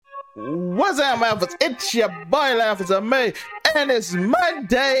What's up, Alphas? It's your boy, Alphas May, and it's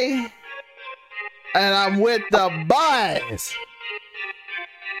Monday, and I'm with the boys.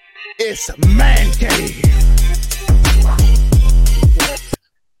 It's Man Cave.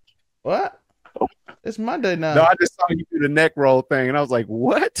 What? It's Monday now. No, I just saw you do the neck roll thing, and I was like,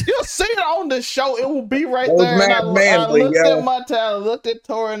 what? You'll see it on the show. It will be right That was there. Mad And I Manly, looked yo. at my towel, looked at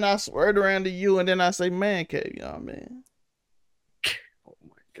Tori, and I sweared around to you, and then I say Man Cave. You know what I mean? Oh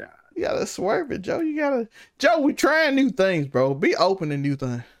my god! You gotta swerve it, Joe. Joe, we trying new things, bro. Be open to new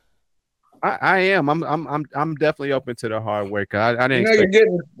things. I am. I'm definitely open to the hard work. I didn't. You know, you're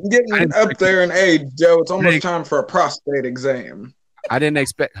getting didn't up expect there in age, Joe. It's almost Nick. time for a prostate exam. I didn't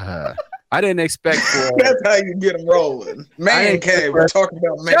expect. I didn't expect for. That's how you get them rolling. Man cave. We're talking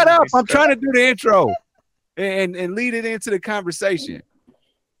about man. Shut up! I'm trying to do the intro, and lead it into the conversation.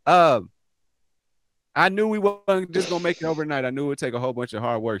 I knew we wasn't just gonna make it overnight. I knew it would take a whole bunch of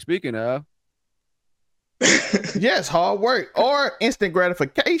hard work. Speaking of, Yes, hard work or instant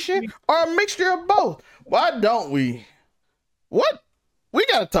gratification or a mixture of both. Why don't we? What? We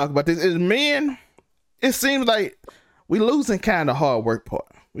got to talk about this. As men, it seems like we losing kind of hard work part.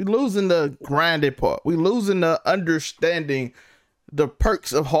 We losing the grinded part. We losing the understanding the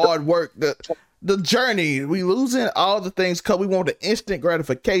perks of hard work, the journey. We losing all the things because we want the instant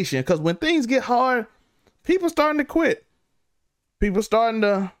gratification. Because when things get hard, people starting to quit. People starting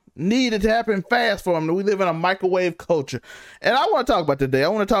to need it to happen fast for them. We live in a microwave culture. And I want to talk about today. I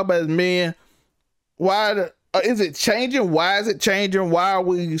want to talk about as men, why is it changing? Why is it changing? Why are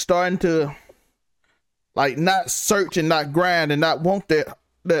we starting to like not search and not grind and not want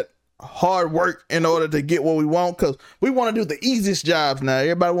that hard work in order to get what we want? Because we want to do the easiest jobs now.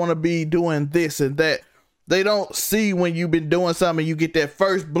 Everybody want to be doing this and that. They don't see when you've been doing something, you get that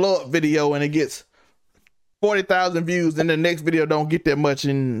first blow up video and it gets 40,000 views, and the next video don't get that much,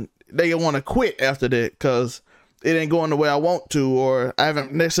 and they want to quit after that because it ain't going the way I want to, or I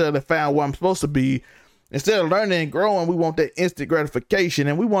haven't necessarily found where I'm supposed to be. Instead of learning and growing, we want that instant gratification,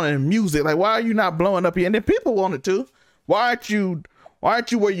 and we want music. Like, why are you not blowing up here? And then people want it too. Why aren't you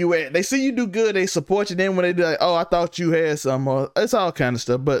where you at? They see you do good, they support you. Then when they do like, oh, I thought you had some, or it's all kind of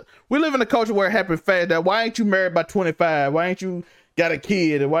stuff. But we live in a culture where it happens fast. That why ain't you married by 25? Why ain't you got a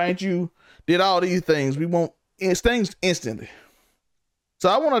kid? Why ain't you did all these things? We want things instantly. So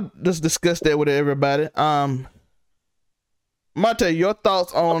I want to just discuss that with everybody. Monte, your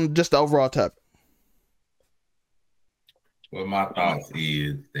thoughts on just the overall topic? Well, my thoughts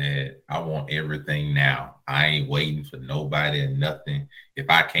is that I want everything now. I ain't waiting for nobody or nothing. If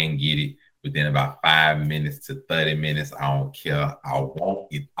I can't get it within about 5 minutes to 30 minutes, I don't care. I want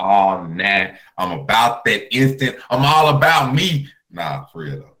it all now. I'm about that instant. I'm all about me. Nah, for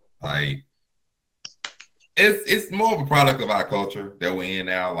real though. Like, it's more of a product of our culture that we're in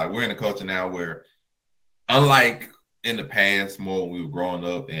now. Like, we're in a culture now where, unlike in the past, more when we were growing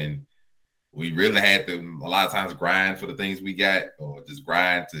up and we really had to a lot of times grind for the things we got, or just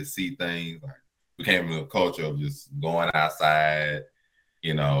grind to see things. Like, we came from a culture of just going outside,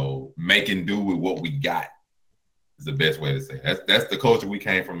 making do with what we got is the best way to say it. That's the culture we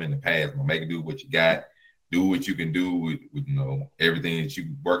came from in the past. Making do with what you got, do what you can do with everything that you're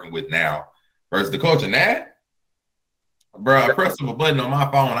working with now. Versus the culture now, bro, I press a button on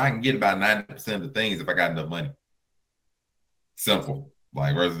my phone, I can get about 90% of the things if I got enough money. Simple.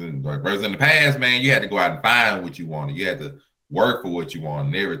 Versus in the past, man, you had to go out and find what you wanted. You had to work for what you wanted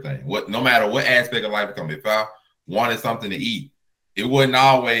and everything. No matter what aspect of life it comes, if I wanted something to eat, it wasn't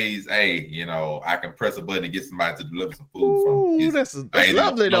always, hey, I can press a button and get somebody to deliver some food from. Ooh, that's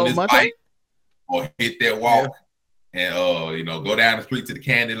lovely though, Monte. Or hit that walk. And go down the street to the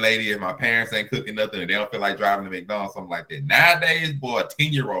candy lady if my parents ain't cooking nothing and they don't feel like driving to McDonald's, something like that. Nowadays, boy, a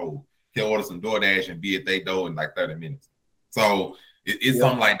 10-year-old can order some DoorDash and be at their door in like 30 minutes. So it's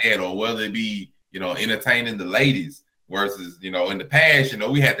something like that, or whether it be, entertaining the ladies versus, in the past,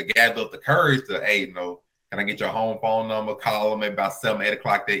 we had to gather up the courage to, hey, can I get your home phone number, call them maybe about 7, 8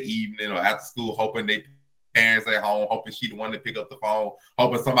 o'clock that evening or after school, hoping they parents at home, hoping she the one to pick up the phone,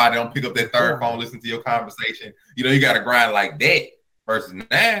 hoping somebody don't pick up their third phone, listen to your conversation. You got to grind like that. Versus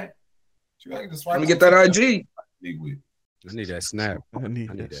now, you got to swipe. Let me get that IG. I need that snap. I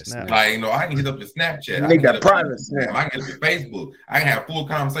need that snap. Like, I can hit up your Snapchat. I need that private snap. I can hit up your Facebook. I can have full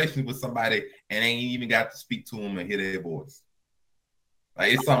conversations with somebody and ain't even got to speak to them and hear their voice.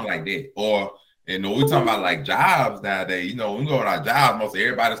 Like, it's something like that. Or, we're talking about like jobs nowadays. We go on our jobs. Most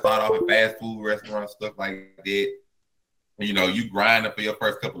everybody start off at fast food restaurants, stuff like that. You grinding for your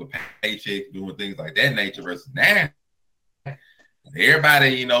first couple of paychecks, doing things like that nature. Versus now,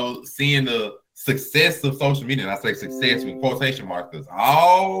 everybody, seeing the success of social media, and I say success with quotation marks, because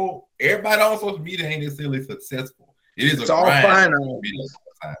everybody on social media ain't necessarily successful. It's a grind.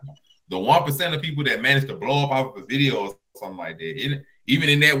 The 1% of people that manage to blow up off of a video or something like that, even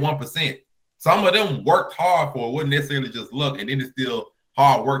in that 1%, some of them worked hard for it. It wasn't necessarily just luck, and then it's still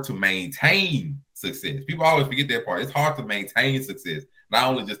hard work to maintain success. People always forget that part. It's hard to maintain success, not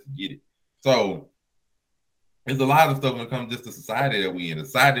only just to get it. So there's a lot of stuff when it comes just to society that we in. The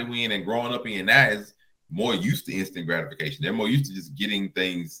society that we in and growing up in now is more used to instant gratification. They're more used to just getting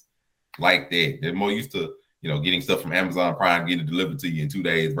things like that. They're more used to, getting stuff from Amazon Prime, getting it delivered to you in 2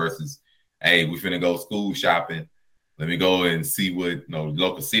 days versus, hey, we finna go school shopping. Let me go and see what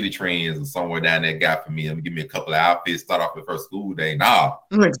local city trends or somewhere down there got for me. Let me give me a couple of outfits, start off the first school day. Nah.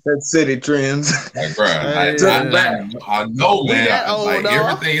 That city trends. Like, bro, I know, man. Like,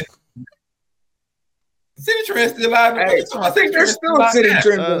 everything. City trends still out. Hey, I think there's still city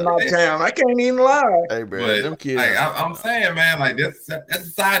trends in my town. I can't even lie. Hey, bro, but, them kids. Like, I'm saying, man, like that's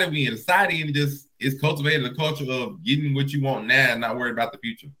society we in. Society and just is cultivated a culture of getting what you want now and not worried about the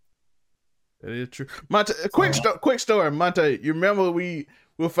future. That is true. Monte, quick story, Monte. You remember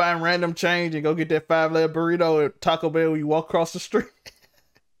we'll find random change and go get that 5-layer burrito at Taco Bell when you walk across the street.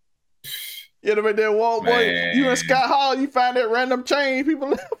 You ever been there, Walt boy? You in Scott Hall, you find that random change.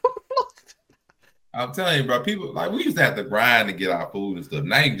 People. I'm telling you, bro. People we used to have to grind to get our food and stuff.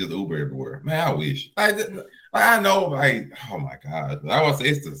 Now you can just Uber everywhere. Man, I wish. I know. Oh my God. I want to say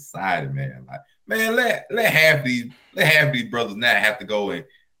it's the society, man. Man, let half these brothers now have to go and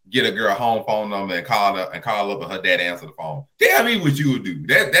get a girl home phone number and call up and her dad answer the phone. Tell me what you would do.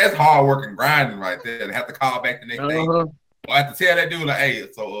 That's hard work and grinding right there. To have to call back the next day. Or I have to tell that dude hey,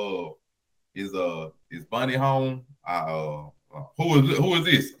 so is Bunny home? Who is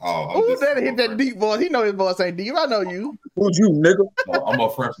this? Who's that hit that deep voice? He know his voice ain't deep. I know you. Who's you, nigga? I'm a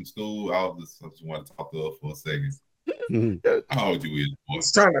friend from school. I just want to talk to her for a second. How old you is, boy?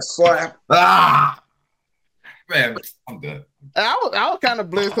 He's trying to slap. Man, I'm done. I was kind of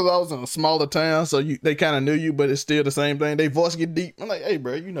blessed because I was in a smaller town, so they kind of knew you, but it's still the same thing. They voice get deep. I'm like, hey,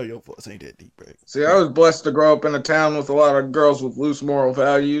 bro, you know your voice ain't that deep, bro. See, I was blessed to grow up in a town with a lot of girls with loose moral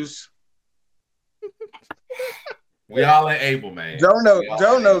values. We all ain't able, man. Joe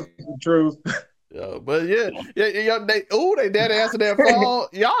knows the truth. Yeah, but yeah, they daddy answer that phone.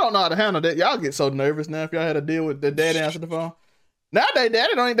 Y'all don't know how to handle that. Y'all get so nervous now if y'all had to deal with the daddy answer the phone. Nowadays,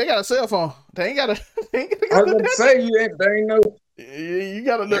 daddy they got a cell phone. They ain't got a. I was going to say they ain't no. You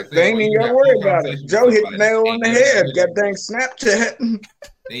gotta look. They ain't even gotta worry about it. Joe hit the nail on the head. Got dang Snapchat.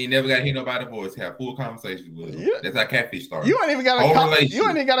 They ain't never got to hear nobody's voice. Have full conversations with them. Yeah. That's how catfish started. You ain't even got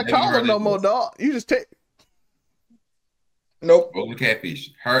to call them no more, dog. You just take. Nope. Over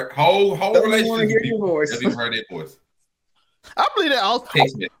catfish. Her whole relationship with people. Never even heard that voice. I believe that also.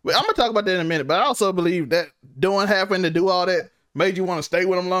 I'm gonna talk about that in a minute, but I also believe that having to do all that made you want to stay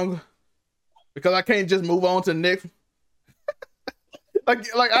with them longer, because I can't just move on to the next.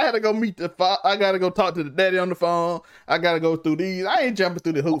 like I had to go I gotta go talk to the daddy on the phone. I gotta go through these. I ain't jumping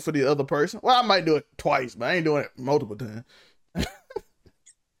through the hoop for the other person. Well, I might do it twice, but I ain't doing it multiple times.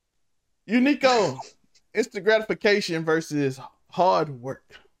 Unico. Instant gratification versus hard work.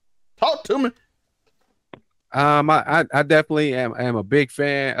 Talk to me. I definitely am a big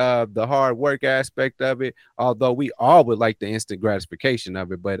fan of the hard work aspect of it, although we all would like the instant gratification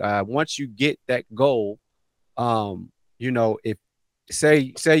of it. But once you get that goal, if say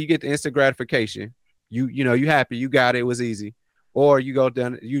you get the instant gratification, you happy, you got it, it was easy. Or you go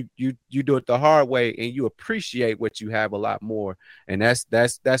down, you do it the hard way and you appreciate what you have a lot more. And that's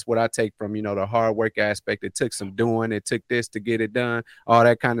what I take from, the hard work aspect. It took some doing, it took this to get it done, all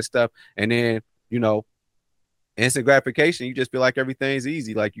that kind of stuff. And then, instant gratification, you just feel like everything's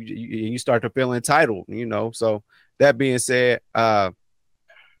easy. Like you start to feel entitled, So that being said, I'm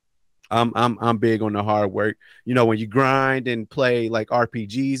big on the hard work. When you grind and play like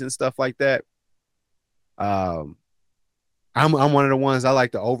RPGs and stuff like that, I'm one of the ones I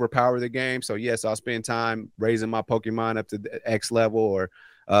like to overpower the game. So yes, I'll spend time raising my Pokemon up to the X level, or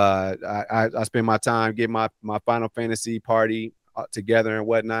I spend my time getting my Final Fantasy party together and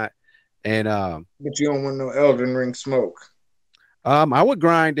whatnot. And but you don't want no Elden Ring smoke. I would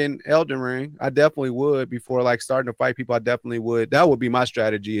grind in Elden Ring. I definitely would before starting to fight people. I definitely would. That would be my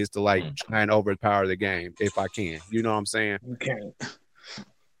strategy, is to try and overpower the game if I can. You know what I'm saying?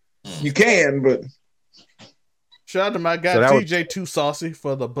 You can, but. Shout out to my guy TJ Too Saucy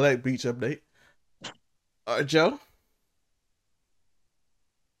for the Black Beach update. Joe?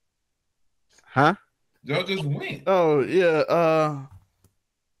 Huh? Joe just went. Oh, yeah.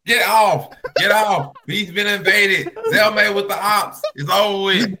 Get off. Get off. He's been invaded. Zelmay with the ops. It's over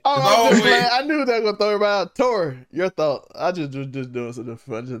with. Oh, It's over with. I knew they were gonna throw her out. Tori, your thought? I just doing something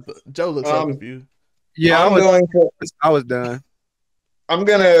fun. Joe looks so confused. Yeah, I was done. I'm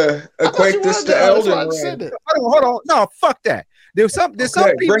gonna equate this to Elden Ring. Hold on. No, fuck that. There's some people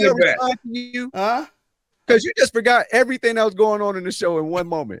that respond to you, because you just forgot everything that was going on in the show in one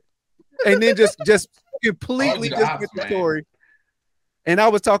moment, and then just completely just get the story. And I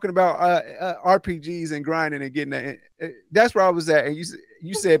was talking about RPGs and grinding and getting that. That's where I was at. And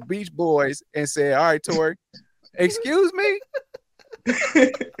you said Beach Boys and said, all right, Tori, excuse me?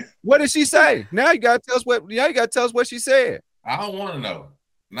 What did she say? Now you gotta tell us what she said. I don't want to know.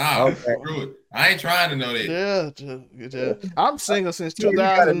 Nah, okay. Screw it. I ain't trying to know that. Yeah. I'm single since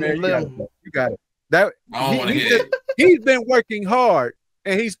 2011. You got it. That I don't want to hear it. He's been working hard.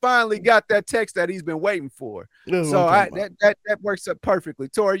 And he's finally got that text that he's been waiting for. So that works up perfectly.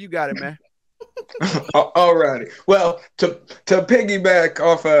 Tori, you got it, man. All righty. Well, to piggyback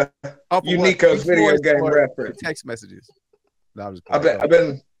off Unico's video game reference, text messages. I've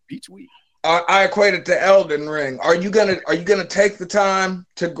been each week. I equate it to Elden Ring. Are you gonna take the time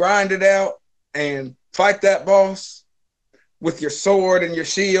to grind it out and fight that boss with your sword and your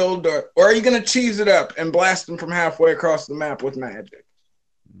shield, or are you gonna cheese it up and blast them from halfway across the map with magic?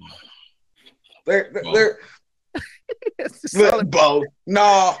 They're both.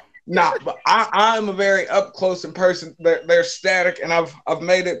 No, but I'm a very up close and person. They're static, and I've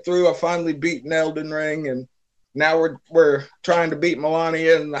made it through. I finally beaten Elden Ring, and now we're trying to beat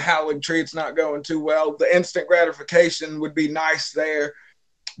Melania, and the Howling Tree. It's not going too well. The instant gratification would be nice there,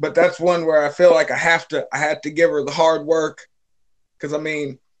 but that's one where I feel like I had to give her the hard work, because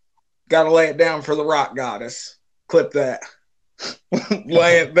got to lay it down for the rock goddess. Clip that.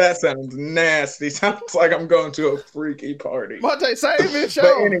 That sounds nasty. Sounds like I'm going to a freaky party. Monte, save this show.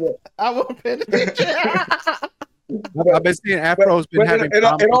 But anyway, I won't finish it. I've been seeing Afro's been having. It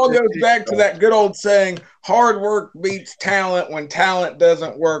all goes back to that good old saying: "Hard work beats talent when talent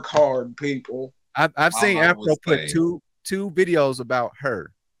doesn't work hard." People. I've seen Afro put two videos about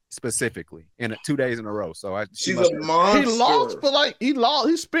her specifically in 2 days in a row. So she's a monster. He lost.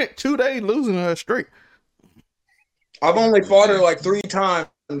 He spent 2 days losing her streak. I've only fought her like 3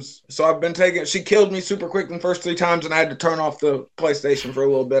 times, so I've been taking. She killed me super quick the first 3 times, and I had to turn off the PlayStation for a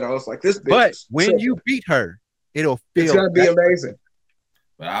little bit. I was like, "This bitch." But when you beat her, it's gonna be amazing.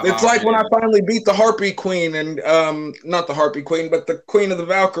 It's like when I finally beat the Harpy Queen, and not the Harpy Queen, but the Queen of the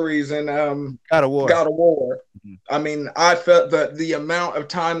Valkyries, and God of War. Mm-hmm. I felt the amount of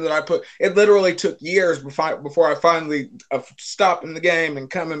time that I put. It literally took years before I finally stopped in the game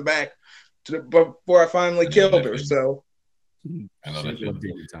and coming back. Before I finally killed her, so I know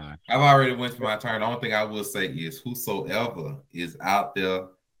that time. I've already went for my turn. The only thing I will say is, whosoever is out there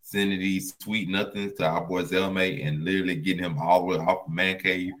sending these sweet nothings to our boy Zelmay and literally getting him all the way off the man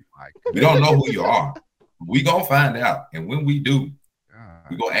cave, we don't know who you are. We gonna find out, and when we do,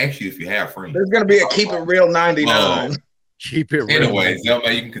 we gonna ask you if you have friends. There's gonna be a keep it real 99. Keep it real. Anyway,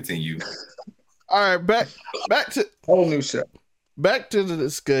 Zelmay, you can continue. All right, back to whole new show. Back to the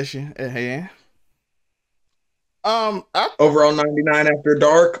discussion at hand. Overall 99 after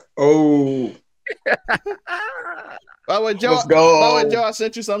dark. Oh. By the way, Joe, I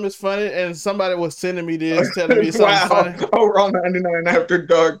sent you something that's funny, and somebody was sending me this, telling me something funny. Overall 99 after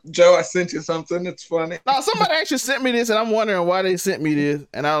dark. Joe, I sent you something. It's funny. No, somebody actually sent me this, and I'm wondering why they sent me this.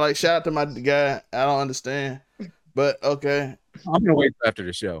 And I like, shout out to my guy. I don't understand, but okay. I'm gonna wait after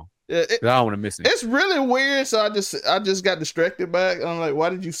the show. I don't want to miss it. It's really weird, so I just got distracted back. I'm like, why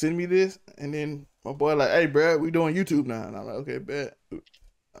did you send me this? And then my boy like, hey, bro, we doing YouTube now. And I'm like, okay, bet. All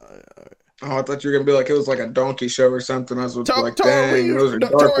right. Oh, I thought you were gonna be like it was like a donkey show or something. I was like, dang, those are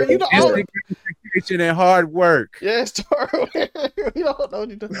dark. Education and hard work. Yes, Toro. You don't know what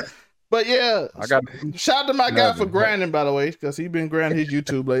you're doing. But yeah, shout out to my guy for grinding, by the way, because he's been grinding his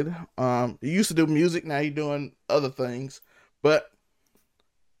YouTube lately. He used to do music, now he's doing other things. But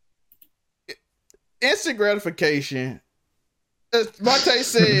instant gratification, as Monte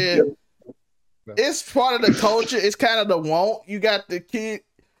said, it's part of the culture. It's kind of the want. You got the kid.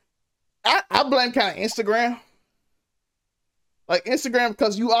 I blame kind of Instagram. Like Instagram,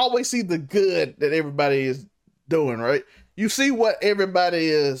 because you always see the good that everybody is doing, right? You see what everybody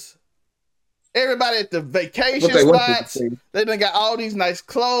is. Everybody at the vacation spots, they done got all these nice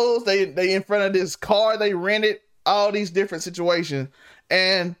clothes. They in front of this car they rented. All these different situations,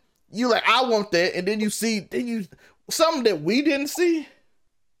 and you like, I want that, and then you see, something that we didn't see.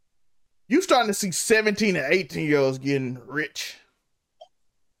 You starting to see 17 and 18-year-olds getting rich.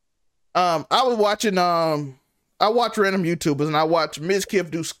 I was watching I watch random YouTubers and I watch Ms.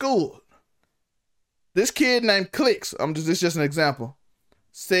 Kiff do school. This kid named Clicks, this is just an example,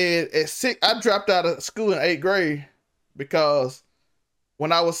 said at 6, I dropped out of school in 8th grade because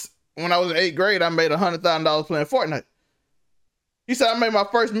when I was in 8th grade, I made $100,000 playing Fortnite. He said I made my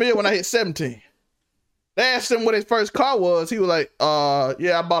first meal when I hit 17. They asked him what his first car was. He was like,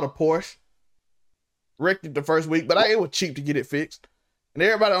 yeah, I bought a Porsche. Wrecked it the first week, but it was cheap to get it fixed. And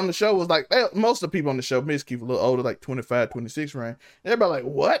everybody on the show was like, most of the people on the show, Miss Keith, a little older, like 25, 26 range. Everybody like,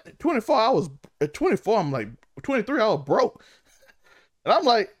 what? 24, at 24, I'm like, 23, I was broke. And I'm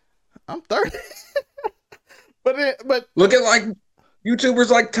like, I'm 30. but look at like YouTubers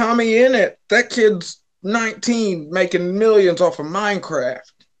like Tommy Innit. That kid's 19 making millions off of Minecraft.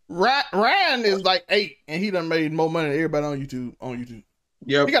 Ryan is like 8 and he done made more money than everybody on YouTube.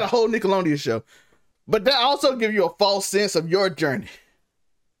 Yep. He got a whole Nickelodeon show. But that also gives you a false sense of your journey.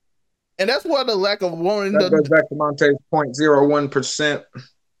 And that's where the lack of wanting that goes back to Monte's 0.01%.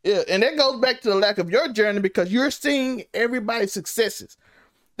 Yeah, and that goes back to the lack of your journey because you're seeing everybody's successes.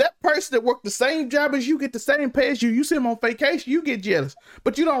 That person that worked the same job as you, get the same pay as you see them on vacation, you get jealous.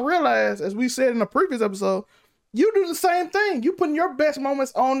 But you don't realize, as we said in a previous episode, you do the same thing. You putting your best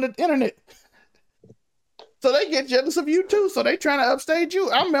moments on the internet. So they get jealous of you too. So they trying to upstage you.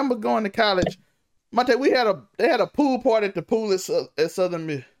 I remember going to college. Monte, they had a pool party at the pool at Southern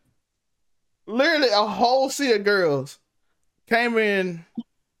Miss. Literally a whole sea of girls came in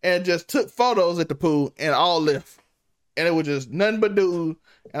and just took photos at the pool and all left. And it was just nothing but dudes.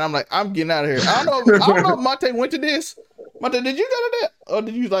 And I'm like, I'm getting out of here. I don't know if Monte went to this. Monte, did you go to that? Or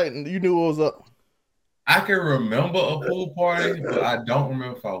did you knew what was up? I can remember a pool party, but I don't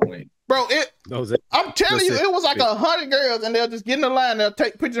remember if I went. Bro, I'm telling you, it was like 100 girls and they'll just get in the line, they'll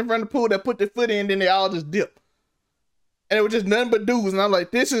take pictures in front of the pool, they'll put their foot in, then they all just dip. And it was just nothing but dudes. And I'm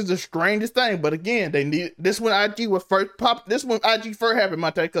like, this is the strangest thing. But again, this when IG was first pop. This when IG first happened,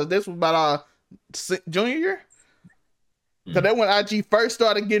 Monte, because this was about our junior year. Because that when IG first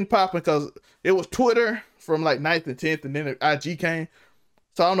started getting popping, because it was Twitter from like 9th and 10th, and then IG came.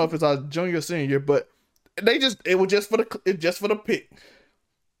 So I don't know if it's our junior or senior year, but it was just for the pick.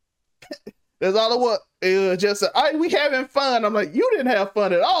 That's all it was. It was just we having fun. I'm like, you didn't have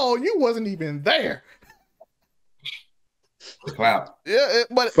fun at all. You wasn't even there. Clap. Yeah,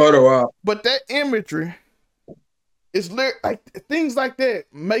 but photo op. But that imagery is like things like that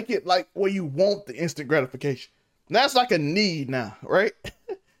make it like where you want the instant gratification. That's like a need now, right?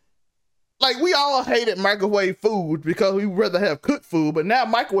 Like we all hated microwave food because we rather have cooked food, but now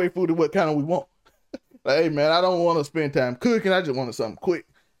microwave food is what kind of we want. Like, hey man, I don't want to spend time cooking. I just want something quick.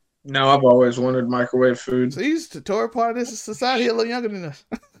 No, I've always wanted microwave food. So he's the Tory part of this society a little younger than us.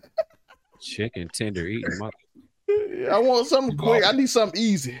 Chicken tender eating. I want something quick. I need something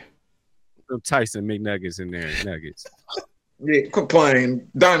easy. Some Tyson McNuggets in there, nuggets. Yeah, quit playing.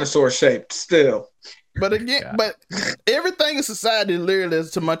 Dinosaur shaped still. But again, but everything in society, literally,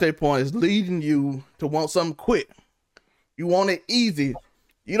 as to Monte's point, is leading you to want something quick. You want it easy.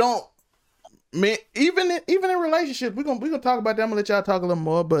 You don't. Man, even in relationships, we're gonna talk about that. I'm gonna let y'all talk a little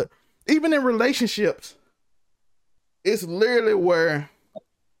more, but even in relationships, it's literally where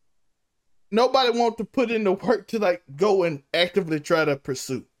nobody wants to put in the work to like go and actively try to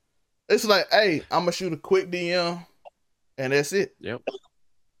pursue. It's like, hey, I'm gonna shoot a quick DM, and that's it. Yep.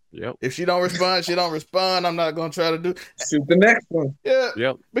 If she don't respond, she don't respond. I'm not gonna try to do. Shoot the next one. Yeah.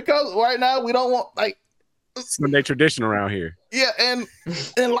 Yep. Because right now we don't want like. Sunday tradition around here. Yeah, and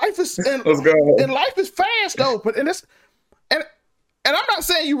life is Let's go. And life is fast though, but and I'm not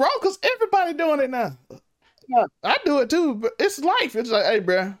saying you wrong because everybody doing it now. I do it too, but it's life. It's like, hey,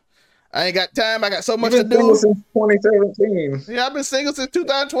 bro, I ain't got time. I got so much to do. Since 2017. Yeah, I've been single since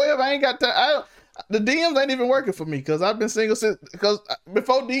 2012. I ain't got time. The DMs ain't even working for me because I've been single since because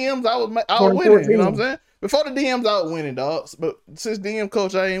before DMs I was winning. You know what I'm saying? Before the DMs I was winning, dogs. But since DM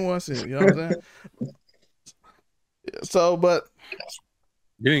coach, I ain't want to see. You know what I'm saying? So, but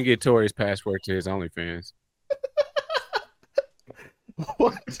you didn't get Tori's password to his OnlyFans.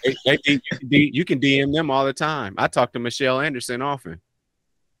 What? You can DM them all the time. I talk to Michelle Anderson often,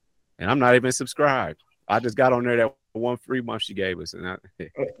 and I'm not even subscribed. I just got on there that one free month she gave us, and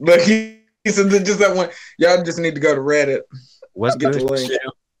But he said just that one. Y'all just need to go to Reddit. What's get good? the link.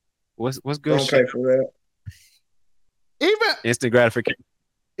 What's good? Don't pay for that. Even instant gratification.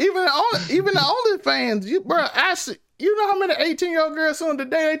 Even the OnlyFans, bro. I see. You know how many 18-year-old girls soon the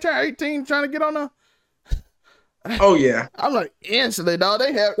day they turn 18 trying to get on there? Oh yeah. I'm like instantly, dog.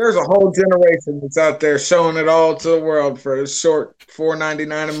 There's a whole generation that's out there showing it all to the world for a short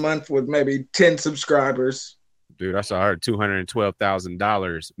 $4.99 a month with maybe 10 subscribers. Dude, I saw her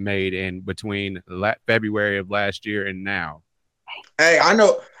 $212,000 made in between February of last year and now. Hey, I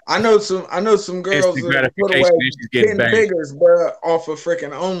know some girls Instant that put gratification, away and she's getting 10 banged. figures, bro, off of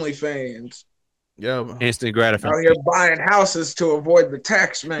freaking OnlyFans. Yeah, man. Instant Out gratification. here buying houses to avoid the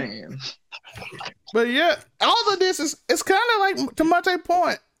tax man. But yeah, all of this is it's kind of like to Monte's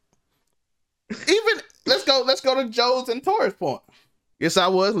point. Even let's go to Joe's and Torres' point. Yes, I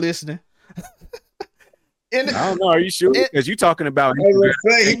was listening. I don't know. Are you sure? Because you talking about Hey, let's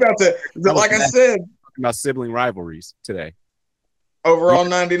say he about to, like I said, talking about sibling rivalries today. Overall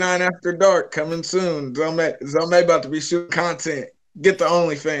 99 After Dark coming soon. Zome about to be shooting content. Get the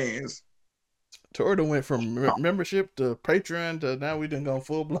OnlyFans. Torres went from membership to Patreon to now we done gone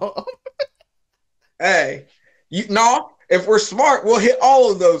full blown. Hey, if we're smart, we'll hit all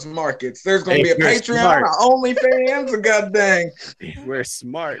of those markets. There's going to be a Patreon, an OnlyFans, and god dang. We're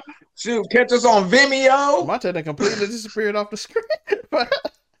smart. Shoot, catch us on Vimeo. Monte done completely disappeared off the screen.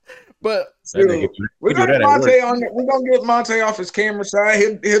 but Dude, we're gonna get Monte off his camera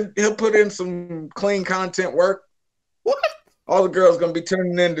side. He'll put in some clean content work. What? All the girls gonna be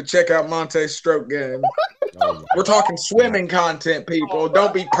tuning in to check out Monte's stroke game. We're talking swimming content, people.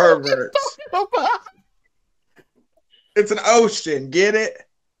 Don't be perverts. It's an ocean. Get it?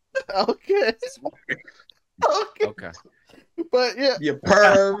 Okay. Okay. But yeah, You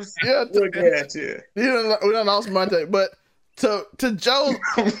pervs. yeah. Look at you. We done lost Monte, but to Joe's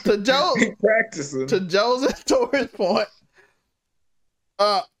He practicing. to Joe's and Torres' point,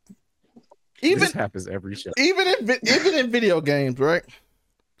 even This happens every show. even in video games, right?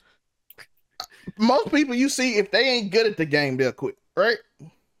 Most people you see, if they ain't good at the game, they'll quit, right?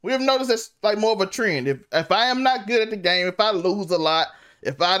 We have noticed that's like more of a trend. If I am not good at the game, if I lose a lot,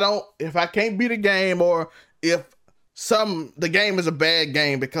 if I can't beat a game, or if the game is a bad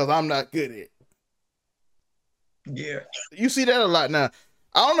game because I'm not good at it. Yeah. You see that a lot now.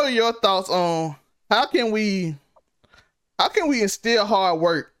 I don't know your thoughts on how can we instill hard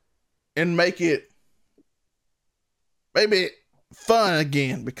work and make it maybe fun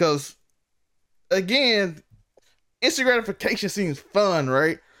again, because again, instant gratification seems fun,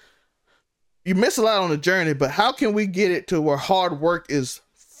 right? You miss a lot on the journey, but how can we get it to where hard work is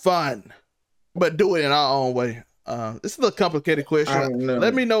fun, but do it in our own way? This is a complicated question.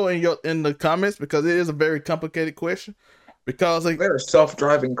 Let me know in the comments, because it is a very complicated question. Because there are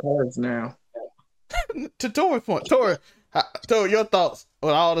self-driving cars now. To Tor's point, Tor, your thoughts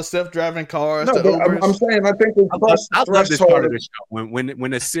on all the self-driving cars? No, I'm saying I think I love this part of the show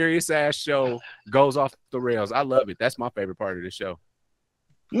when a serious ass show goes off the rails. I love it. That's my favorite part of the show.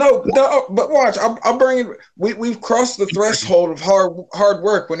 No, but watch. I'll bring it. We've crossed the threshold of hard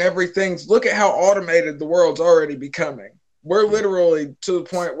work when everything's. Look at how automated the world's already becoming. We're literally to the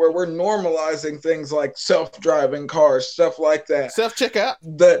point where we're normalizing things like self-driving cars, stuff like that. Self-checkout.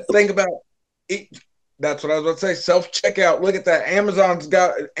 Think about it. That's what I was about to say. Self-checkout. Look at that.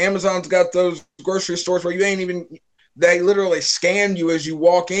 Amazon's got those grocery stores where they literally scan you as you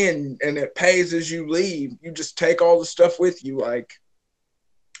walk in, and it pays as you leave. You just take all the stuff with you, like.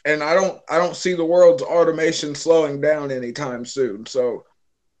 And I don't see the world's automation slowing down anytime soon. So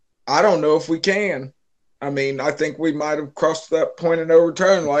I don't know if we can. I mean, I think we might have crossed that point of no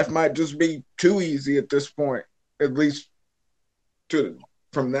return. Life might just be too easy at this point, at least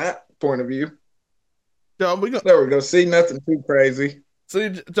from that point of view. Joe, there we go. See, nothing too crazy. See,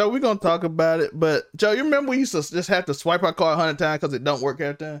 Joe, we're going to talk about it. But, Joe, you remember we used to just have to swipe our card 100 times because it don't work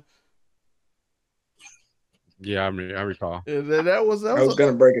every time? Yeah, I recall. Yeah, that was I was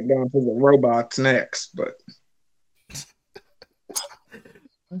going to break it down to the robots next, but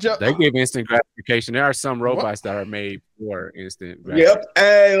they give instant gratification. There are some robots that are made for instant gratification. Yep.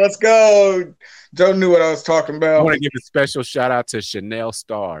 Hey, let's go. Joe knew what I was talking about. I want to give a special shout out to Chanel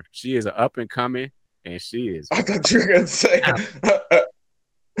Starr. She is an up and coming, and she is. I thought you were going to say. I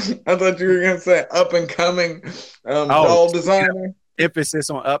thought you were going to say up and coming doll designer. Emphasis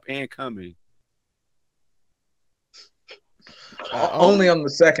on up and coming. Only on the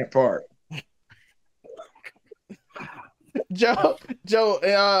second part. Joe,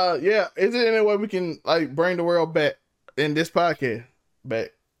 yeah. Is there any way we can like bring the world back in this podcast back?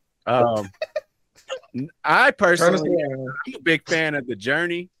 I personally, I'm a big fan of the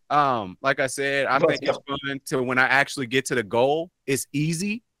journey. Like I said, I think it's fun to when I actually get to the goal. It's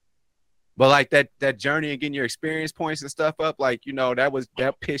easy, but like that journey and getting your experience points and stuff up, like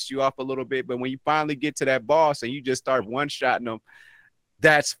that pissed you off a little bit. But when you finally get to that boss and you just start one-shotting them,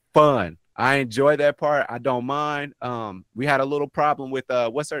 that's fun. I enjoy that part. I don't mind. We had a little problem with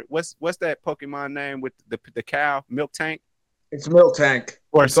what's that Pokemon name with the cow, Milk Tank? It's Milk Tank.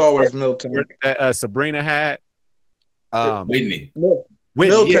 It's always Milk Tank. That Sabrina had. Whitney.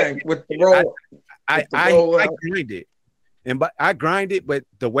 Milk tank with the roll. I grind it. I grind it, but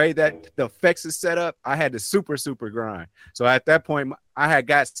the way that the effects is set up, I had to super grind. So at that point, I had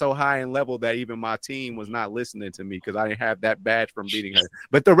got so high in level that even my team was not listening to me because I didn't have that badge from beating her.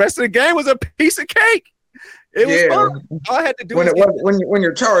 But the rest of the game was a piece of cake. It was fun. All I had to do when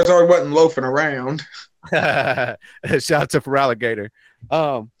your Charizard wasn't loafing around. Shout out to Feraligatr.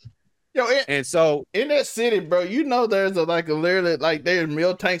 And so in that city, bro, you know there's literally there's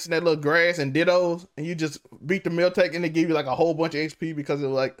meal tanks in that little grass and dittos, and you just beat the meal tank and they give you like a whole bunch of HP because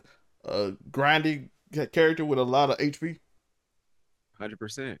of like a grindy character with a lot of HP.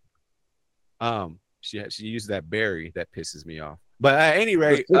 100%. She used that berry that pisses me off. But at any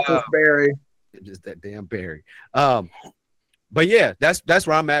rate, berry, just that damn berry. But yeah, that's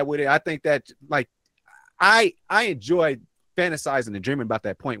where I'm at with it. I think that I enjoy fantasizing and dreaming about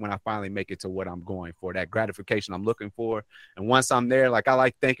that point when I finally make it to what I'm going for, that gratification I'm looking for. And once I'm there, I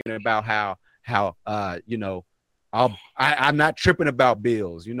like thinking about how I'm not tripping about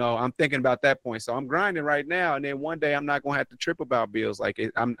bills. I'm thinking about that point. So I'm grinding right now. And then one day I'm not going to have to trip about bills.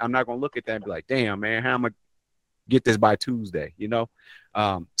 I'm not going to look at that and be like, damn, man, how am I get this by Tuesday?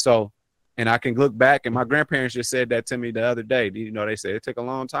 And I can look back, and my grandparents just said that to me the other day. They said it took a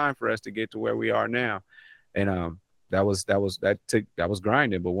long time for us to get to where we are now. And, that was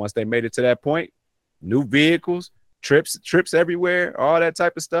grinding. But once they made it to that point, new vehicles, trips everywhere, all that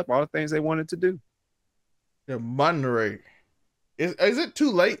type of stuff, all the things they wanted to do. The money rate. Is it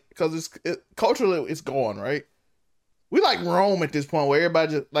too late? Because culturally it's gone, right? We like Rome at this point where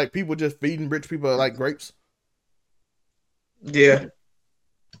everybody just people just feeding rich people like grapes. Yeah.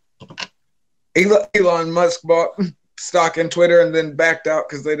 Elon Musk bought stock in Twitter and then backed out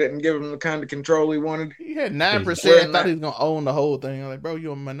because they didn't give him the kind of control he wanted. He had 9%. Thought he was gonna own the whole thing. I'm like, bro,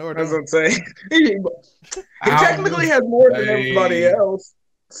 you're a minority. That's what I'm saying. He technically has more than everybody else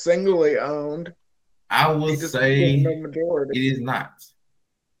singly owned. I would say it is not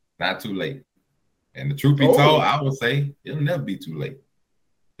too late. And the truth be told, I would say it'll never be too late.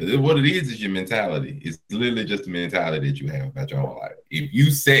 What it is your mentality. It's literally just the mentality that you have about your own life. If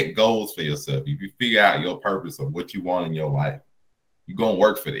you set goals for yourself, if you figure out your purpose of what you want in your life, you're going to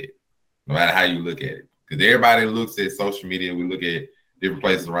work for that, no matter how you look at it. Because everybody looks at social media, we look at different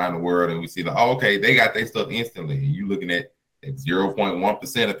places around the world, and we see okay, they got their stuff instantly. And you're looking at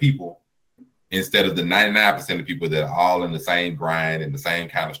 0.1% of people instead of the 99% of people that are all in the same grind and the same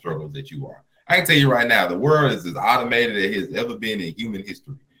kind of struggles that you are. I can tell you right now, the world is as automated as it has ever been in human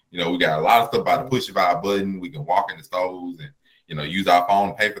history. We got a lot of stuff by the push of our button. We can walk in the stores and, use our phone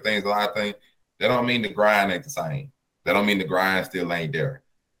to pay for things, a lot of things. That don't mean the grind ain't the same. That don't mean the grind still ain't there.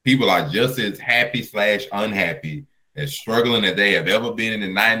 People are just as happy/unhappy as struggling as they have ever been in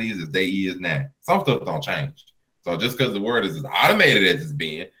the 90s as they is now. Some stuff don't change. So just because the world is as automated as it's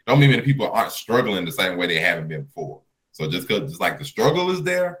been, don't mean that people aren't struggling the same way they haven't been before. So just because the struggle is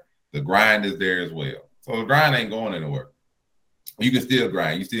there, the grind is there as well. So the grind ain't going anywhere. You can still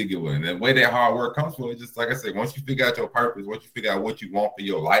grind. You still get one. And the way that hard work comes from, just like I said, once you figure out your purpose, once you figure out what you want for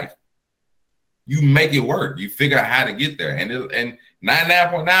your life, you make it work. You figure out how to get there. And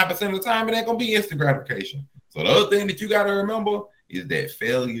 99.9% of the time, it ain't going to be instant gratification. So the other thing that you got to remember is that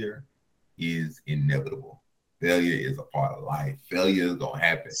failure is inevitable. Failure is a part of life. Failure is going to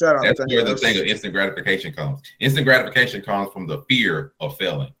happen. That's where the thing of instant gratification comes. Instant gratification comes from the fear of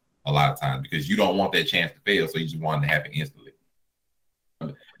failing a lot of times because you don't want that chance to fail, so you just want it to happen instantly.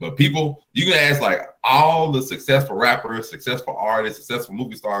 But people, you can ask all the successful rappers, successful artists, successful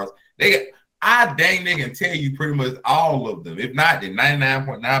movie stars, I dang they can tell you pretty much all of them. If not, then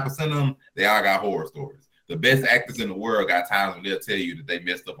 99.9% of them, they all got horror stories. The best actors in the world got times when they'll tell you that they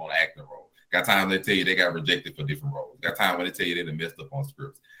messed up on acting role. Got times they tell you they got rejected for different roles. Got times when they tell you they messed up on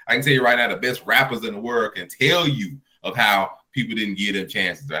scripts. I can tell you right now, the best rappers in the world can tell you of how people didn't give them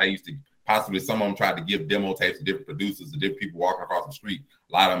chances. Or how used to possibly some of them tried to give demo tapes to different producers, to different people walking across the street.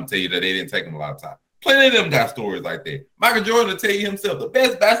 A lot of them tell you that they didn't take them a lot of time. Plenty of them got stories like that. Michael Jordan will tell you himself, the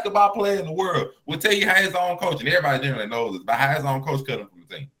best basketball player in the world, will tell you how his own coach, and everybody generally knows this, but how his own coach cut him from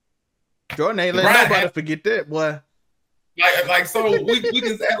the team. Jordan ain't let nobody forget that, boy. So we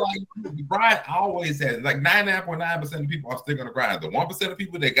can say Brian always says 99.9% of people are still gonna grind. The 1% of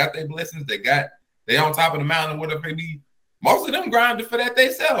people that got their blessings, they on top of the mountain, whatever they be. Most of them grinded for that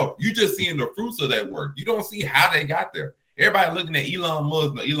themselves. You just seeing the fruits of that work. You don't see how they got there. Everybody looking at Elon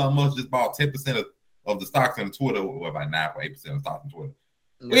Musk. Elon Musk just bought 10% of the stocks in Twitter, or about 9.8% of the stocks in Twitter.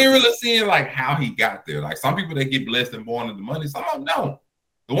 Yeah. We ain't really seeing how he got there. Some people they get blessed and born into money, some of them don't.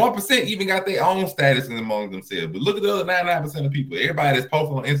 The 1% even got their own status among themselves. But look at the other 99% of people. Everybody that's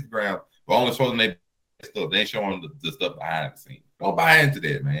posting on Instagram but only showing their stuff. They showing the stuff behind the scenes. Don't buy into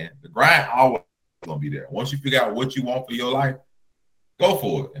that, man. The grind always gonna be there. Once you figure out what you want for your life, go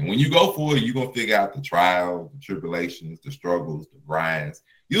for it. And when you go for it, you're gonna figure out the trials, the tribulations, the struggles, the grinds.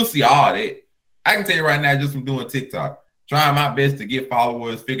 You'll see all that. I can tell you right now, just from doing TikTok, trying my best to get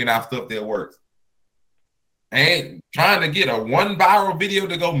followers, figuring out stuff that works. And trying to get a one viral video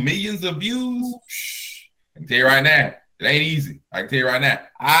to go millions of views. I can tell you right now, it ain't easy. I can tell you right now,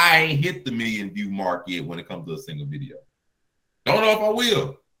 I ain't hit the 1 million view mark yet when it comes to a single video. Don't know if I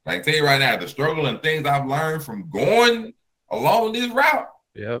will. I can tell you right now, the struggle and things I've learned from going along this route,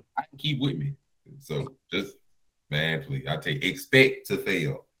 Yep. I can keep with me. So just, man, please, I tell you, expect to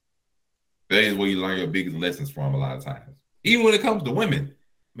fail. That is where you learn your biggest lessons from a lot of times. Even when it comes to women,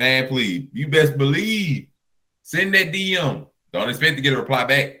 man, please, you best believe, send that DM. Don't expect to get a reply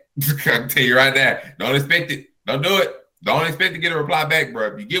back. I can tell you right now, don't expect it. Don't do it. Don't expect to get a reply back,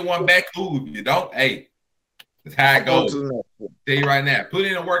 bro. If you get one back, cool. If you don't, hey, that's how it goes. Tell you right now, put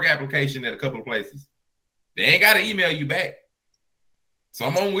in a work application at a couple of places. They ain't got to email you back.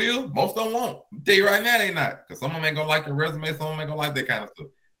 Some of them will, most of them won't. I'll tell you right now, they not. Because some of them ain't going to like your resume, some of them ain't going to like that kind of stuff.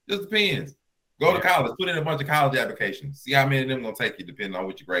 Just depends. Go to college, put in a bunch of college applications. See how many of them going to take you depending on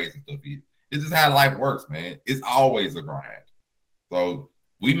what your grades and stuff is. It's just how life works, man. It's always a grind. So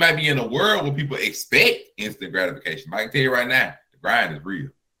we might be in a world where people expect instant gratification. But I can tell you right now, the grind is real.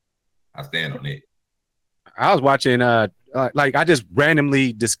 I stand on it. I was watching, like I just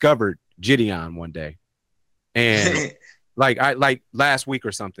randomly discovered Gideon one day. And like last week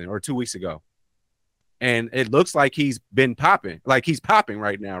or something, or 2 weeks ago. And it looks like he's been popping. Like he's popping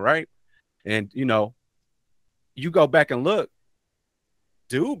right now, right? And, you know, you go back and look,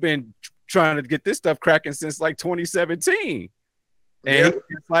 dude been trying to get this stuff cracking since like 2017. And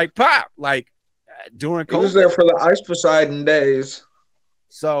it's like pop, like during COVID. He was there for the Ice Poseidon days.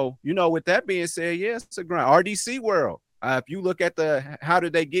 So, you know, with that being said, yes, it's a grind. RDC World. If you look at the how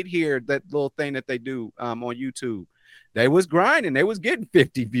did they get here, that little thing that they do on YouTube, they was grinding. They was getting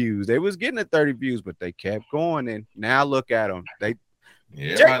 50 views. They was getting 30 views, but they kept going. And now look at them.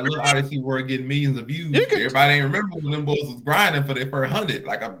 Everybody look RDC World getting millions of views. Everybody ain't remember when them boys was grinding for their first 100.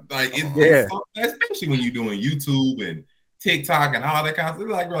 It's especially when you're doing YouTube and TikTok and all that kind of stuff.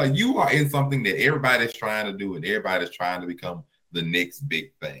 Like, bro, you are in something that everybody's trying to do, and everybody's trying to become the next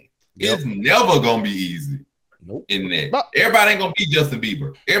big thing. Yep. It's never gonna be easy. Nope. In that, everybody ain't gonna be Justin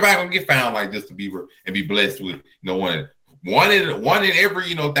Bieber. Everybody gonna get found like Justin Bieber and be blessed with one in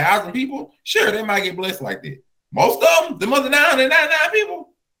every 1,000 people. Sure, they might get blessed like that. Most of them other 999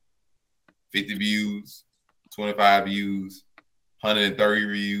 people, 50 views, 25 views, 130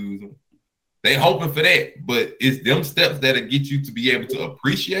 views. They hoping for that, but it's them steps that'll get you to be able to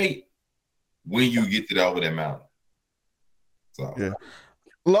appreciate when you get to over that mountain. So yeah,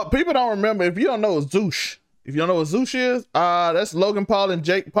 look, people don't remember. If you don't know Zoosh, if you don't know what Zoosh is, that's Logan Paul and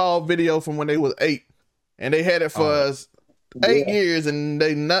Jake Paul video from when they was 8, and they had it for 8 years, and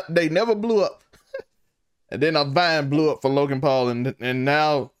they never blew up. And then a Vine blew up for Logan Paul, and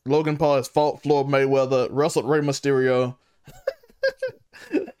now Logan Paul has fought Floyd Mayweather, wrestled Rey Mysterio,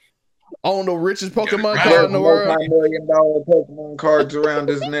 owned the richest Pokemon card in the world. $multi-million Pokemon cards around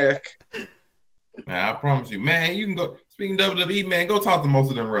his neck. Man, I promise you, man, you can go. Speaking of WWE, man, go talk to most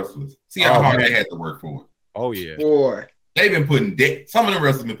of them wrestlers. See how hard they had to work for it. Oh yeah, boy, they've been putting some of them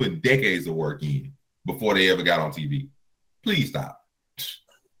wrestlers been putting decades of work in before they ever got on TV. Please stop.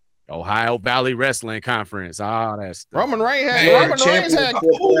 Ohio Valley Wrestling Conference. That's Roman Reigns had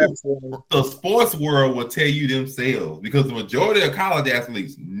the sports world will tell you themselves, because the majority of college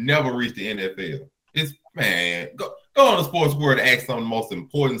athletes never reach the NFL. It's go on the sports world and ask some of the most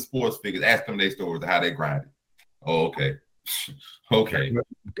important sports figures, ask them their stories of how they grinded. Oh, okay. Okay.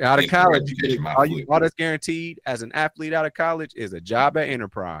 Out of college, all that's guaranteed as an athlete out of college is a job at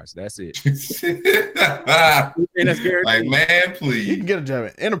Enterprise. That's it. And that's guaranteed. Like, man, please. You can get a job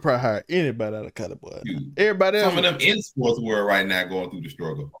at Enterprise, hire anybody out of college, boy. Everybody else. Some of them in sports world right now going through the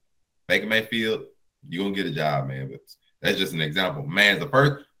struggle. Baker Mayfield, you're gonna get a job, man. But that's just an example. Man, the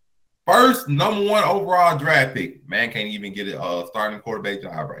first number 1 overall draft pick, man, can't even get a starting quarterback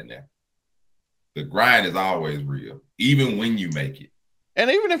job right now. The grind is always real, even when you make it. And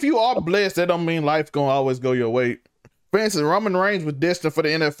even if you are blessed, that don't mean life's gonna always go your way. For instance, Roman Reigns was destined for the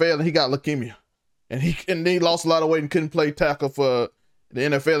NFL, and he got leukemia, and he lost a lot of weight and couldn't play tackle for the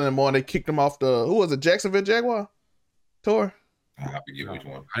NFL anymore. And they kicked him off the Jacksonville Jaguar tour. I forget which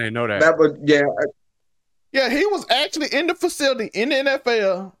one. I didn't know that. That was Yeah, he was actually in the facility in the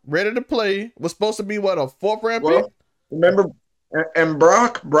NFL, ready to play. Was supposed to be a 4th round pick. Remember. And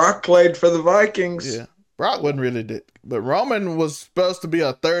Brock played for the Vikings. Yeah, Brock wasn't really that, but Roman was supposed to be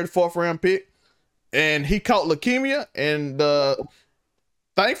a 3rd, 4th round pick. and he caught leukemia, and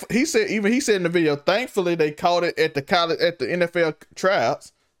he said in the video, thankfully they caught it at the NFL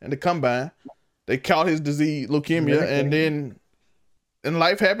tryouts and the combine. They caught his disease, leukemia, and then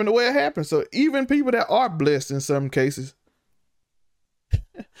life happened the way it happened. So even people that are blessed in some cases,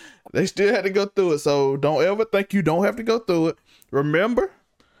 they still had to go through it. So don't ever think you don't have to go through it. Remember,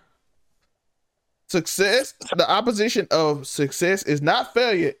 the opposition of success is not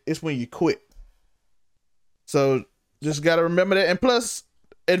failure, it's when you quit. So just got to remember that. And plus,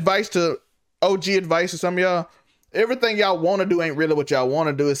 advice to some of y'all, everything y'all want to do ain't really what y'all want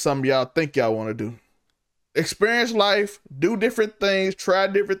to do. It's something y'all think y'all want to do. Experience life, do different things, try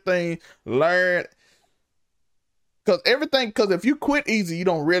different things, learn. Because if you quit easy, you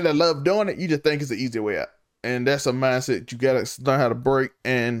don't really love doing it. You just think it's the easy way out. And that's a mindset you got to learn how to break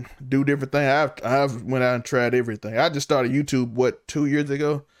and do different things. I've went out and tried everything. I just started YouTube, 2 years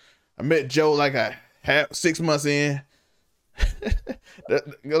ago? I met Joe like 6 months in.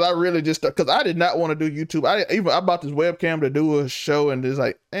 Because I really because I did not want to do YouTube. I bought this webcam to do a show, and it's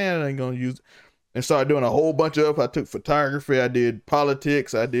like, I ain't gonna use it. And started doing a whole bunch of I took photography, I did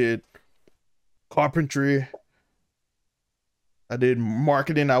politics, I did carpentry, I did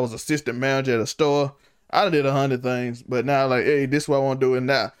marketing. I was assistant manager at a store. I did 100 things, but now like, hey, this is what I want to do. And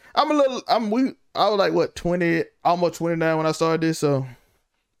now I was like 20, almost 29 when I started this, so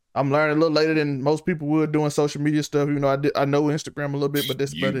I'm learning a little later than most people would doing social media stuff. Even though I know Instagram a little bit, but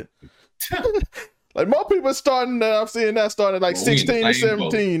that's about it. Like most people starting, I'm seeing that started like 16 or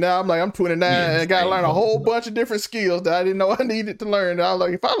 17. Now I'm like, I'm 29 and I got to learn a whole bunch of different skills that I didn't know I needed to learn. And I was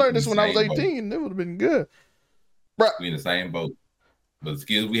like, if I learned this when I was 18, it would have been good. Bro, we in the same boat. But the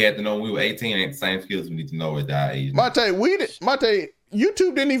skills we had to know when we were 18 ain't the same skills we need to know at that age. Monte,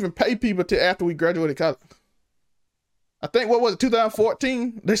 YouTube didn't even pay people till after we graduated college. I think, what was it,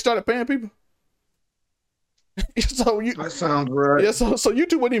 2014? They started paying people. That sounds right. Yeah, so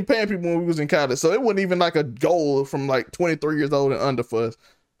YouTube wasn't even paying people when we was in college. So it wasn't even like a goal from like 23 years old and under for us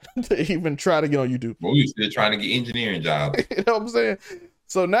to even try to get on YouTube. Well, we were still trying to get engineering jobs. You know what I'm saying?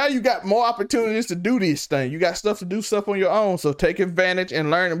 So now you got more opportunities to do these things. You got stuff on your own. So take advantage and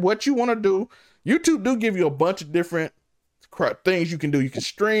learn what you want to do. YouTube do give you a bunch of different things you can do. You can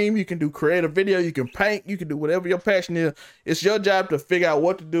stream, you can do creative video, you can paint, you can do whatever your passion is. It's your job to figure out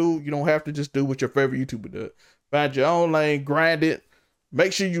what to do. You don't have to just do what your favorite YouTuber does. Find your own lane, grind it.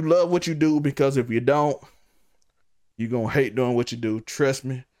 Make sure you love what you do, because if you don't, you're going to hate doing what you do. Trust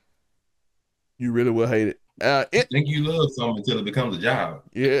me. You really will hate it. Think you love something until it becomes a job.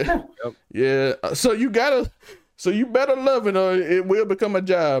 Yeah. Yep. Yeah. So you better love it, or it will become a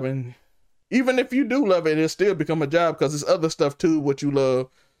job. And even if you do love it, it'll still become a job, because there's other stuff too, what you love.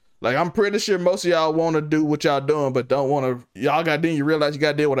 Like, I'm pretty sure most of y'all want to do what y'all doing, but don't want to. Then you realize you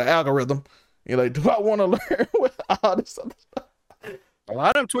got to deal with an algorithm. You're like, do I want to learn with all this other stuff? A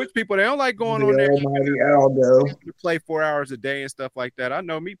lot of them Twitch people, they don't like going on there to play 4 hours a day and stuff like that. I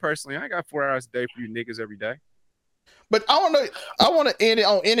know me personally, I got 4 hours a day for you niggas every day. But I want to end it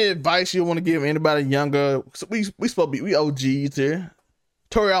on any advice you want to give anybody younger. So we supposed to be OGs here.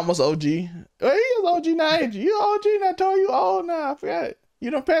 Tori almost OG. Well, he is OG now, ain't you? You OG now, Tori. You old now. I forgot. You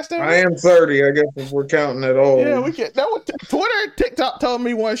done passed that. I am 30, I guess, if we're counting at all. Yeah, we can. That what Twitter and TikTok told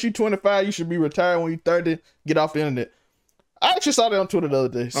me, once you 25, you should be retired. When you 30, get off the internet. I actually saw that on Twitter the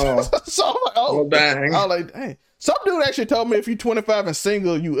other day. So I'm like, well, dang. I was like, dang. Some dude actually told me if you 25 and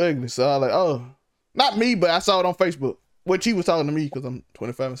single, you ugly. So I was like, oh, not me, but I saw it on Facebook. Which he was talking to me, because I'm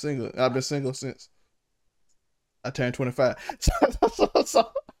 25 and single. I've been single since I turned 25.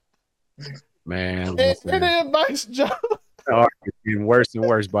 Man, any advice, Joe? Oh, it's getting worse and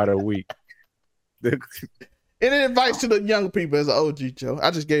worse by the week. Any advice to the young people as an OG, Joe? I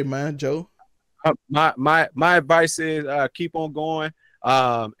just gave mine, Joe. My advice is keep on going,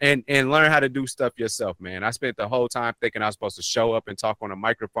 and learn how to do stuff yourself, man. I spent the whole time thinking I was supposed to show up and talk on a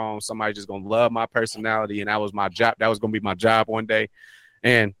microphone. Somebody just gonna love my personality, and that was my job. That was gonna be my job one day.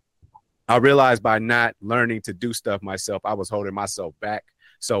 And I realized by not learning to do stuff myself, I was holding myself back.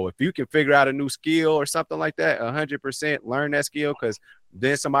 So if you can figure out a new skill or something like that, 100% learn that skill, because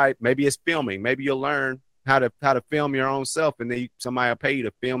then maybe it's filming. Maybe you'll learn how to film your own self, and then somebody will pay you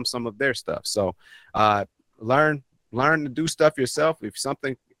to film some of their stuff. So learn to do stuff yourself. If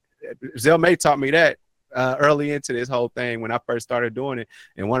something, Zell May taught me that early into this whole thing when I first started doing it.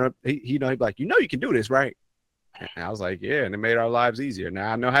 And he'd be like, you can do this, right? And I was like, yeah, and it made our lives easier.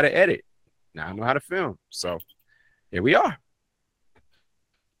 Now I know how to edit. Now I know how to film. So here we are.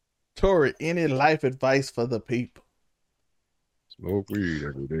 Tori, any life advice for the people? Smoke weed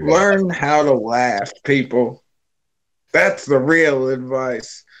every day. Learn how to laugh, people. That's the real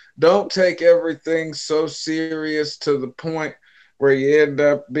advice. don't take everything so serious to the point where you end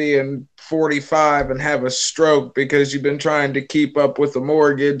up being 45 and have a stroke because you've been trying to keep up with a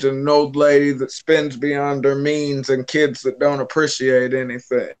mortgage and an old lady that spends beyond her means and kids that don't appreciate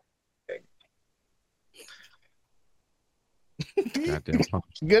anything.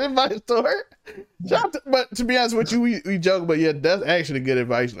 Good advice, Tor. But to be honest with you, we joke, but yeah, that's actually good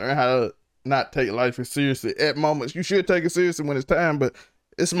advice. Learn how to not take life as seriously at moments. You should take it seriously when it's time, but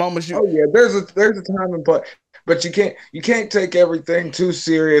it's moments you. Oh yeah, there's a time and place, but you can't take everything too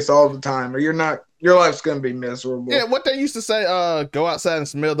serious all the time, or your life's gonna be miserable. Yeah, what they used to say, go outside and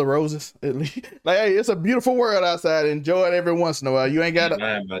smell the roses. At least, like, hey, it's a beautiful world outside. Enjoy it every once in a while. You ain't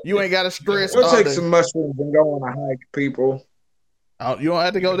gotta stress. Go take some mushrooms and go on a hike, people. You don't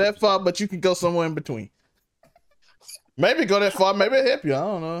have to go that far, but you can go somewhere in between. Maybe go that far. Maybe it help you. I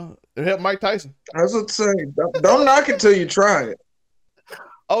don't know. It helped Mike Tyson. I was going to say, don't knock it till you try it.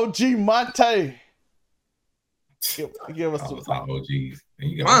 OG Monte. Give us some OGs.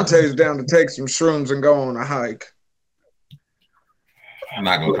 Monte's down to take some shrooms and go on a hike. I'm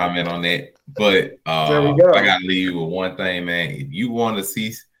not gonna comment on that, but there we go. I gotta leave you with one thing, man. If you want to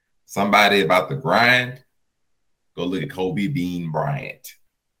see somebody about the grind, go look at Kobe Bean Bryant.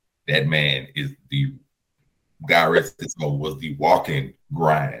 That man is the God rest his soul, was the walking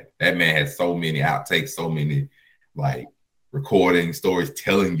grind. That man has so many outtakes, so many like recording stories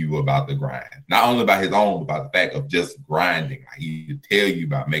telling you about the grind. Not only about his own, but about the fact of just grinding. Like, he tell you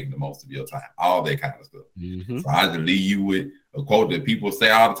about making the most of your time, all that kind of stuff. Mm-hmm. So I just leave you with a quote that people say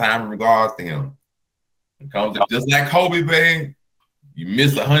all the time in regards to him. It comes to, just like Kobe, man, you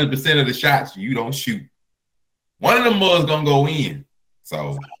miss 100% of the shots you don't shoot. One of them was gonna go in.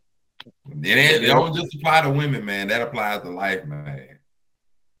 So it don't just apply to women, man. That applies to life, man.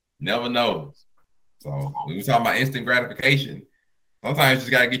 Never knows. So when we talk about instant gratification, sometimes you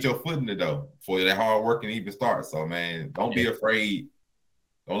just gotta get your foot in the door before that hard work can even start. So, man, don't be afraid.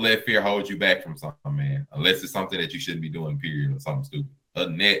 Don't let fear hold you back from something, man. Unless it's something that you shouldn't be doing, period, or something stupid. Other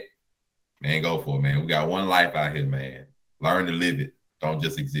than that, man, go for it, man. We got one life out here, man. Learn to live it. Don't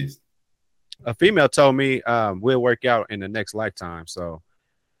just exist. A female told me we'll work out in the next lifetime, so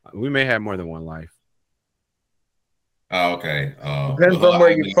we may have more than one life. Oh, okay. Depends on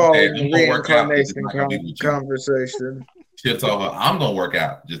where you fall in the reincarnation conversation. She'll tell her, I'm gonna work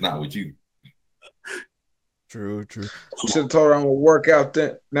out, just not with you. True. Should have told her I'm gonna work out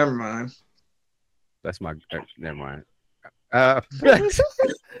then. Never mind. That's my never mind. As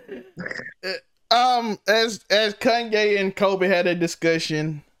Kanye and Kobe had a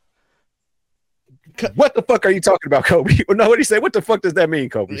discussion. What the fuck are you talking about, Kobe? No, what did he say? What the fuck does that mean,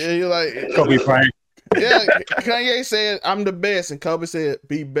 Kobe? Yeah, you're like Kobe Bryant. Yeah, Kanye said, I'm the best, and Kobe said,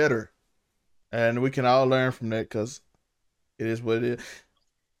 be better. And we can all learn from that because it is what it is.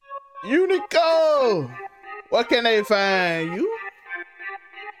 Unico! Where can they find you?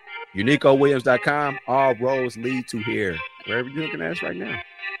 UnicoWilliams.com. All roads lead to here. Wherever you're looking at us right now.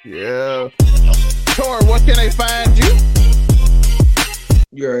 Yeah. Tor, where can they find you?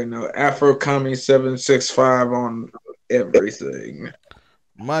 You already know. AfroCommy765 on everything.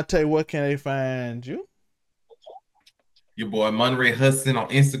 Monte, where can they find you? Your boy Monray Hudson on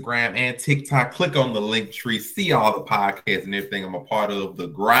Instagram and TikTok. Click on the link tree. See all the podcasts and everything I'm a part of. The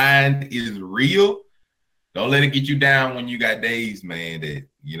grind is real. Don't let it get you down when you got days, man, that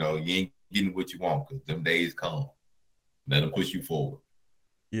you ain't getting what you want, because them days come. Let them push you forward.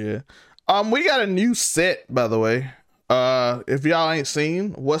 Yeah. We got a new set, by the way. If y'all ain't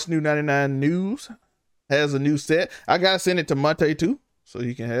seen, What's New 99 News has a new set. I gotta send it to Monte too, so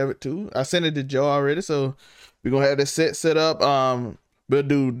you can have it too. I sent it to Joe already, so we're gonna have this set up. We'll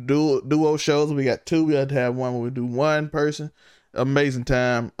do duo shows. We got two. We have to have one where we do one person. Amazing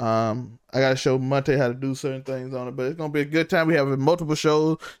time. I gotta show Monte how to do certain things on it, but it's gonna be a good time. We have multiple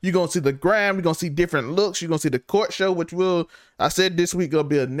shows. You're gonna see the grind. We're gonna see different looks. You're gonna see the court show, which I said this week gonna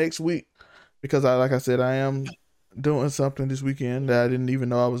be a next week, because like I said, I am doing something this weekend that I didn't even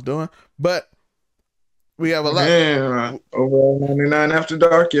know I was doing. But we have a lot. Man, over 99 after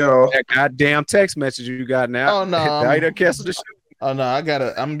dark, y'all. That goddamn text message you got now. Oh no, I done canceled the show. Oh no,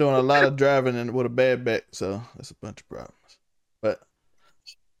 I'm doing a lot of driving and with a bad back, so that's a bunch of problems. But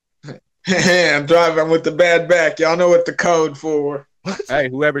I'm driving with the bad back. Y'all know what the code for. Hey,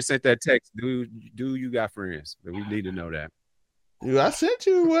 whoever sent that text, do you got friends? We need to know that. Dude, I sent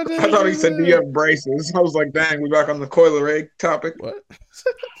you what? I thought he said, do you have braces? I was like, dang, we back on the coiler egg topic. What?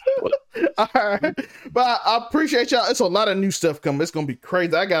 All right. But I appreciate y'all. It's a lot of new stuff coming. It's going to be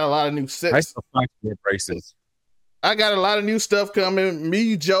crazy. I got a lot of new sets. I still fight for braces. I got a lot of new stuff coming.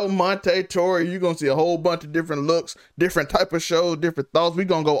 Me, Joe, Monte, Tori, you're going to see a whole bunch of different looks, different type of shows, different thoughts. We're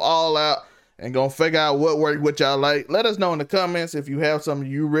going to go all out and going to figure out what worked, what y'all like. Let us know in the comments if you have something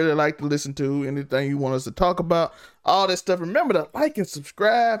you really like to listen to, anything you want us to talk about, all this stuff. Remember to like and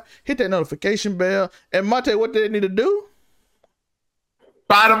subscribe, hit that notification bell. And Monte, what do they need to do?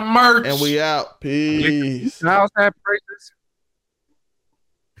 Buy the merch. And we out. Peace. How's that braces?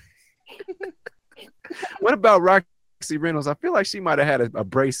 What about Roxy Reynolds? I feel like she might have had a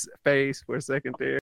brace phase for a second there.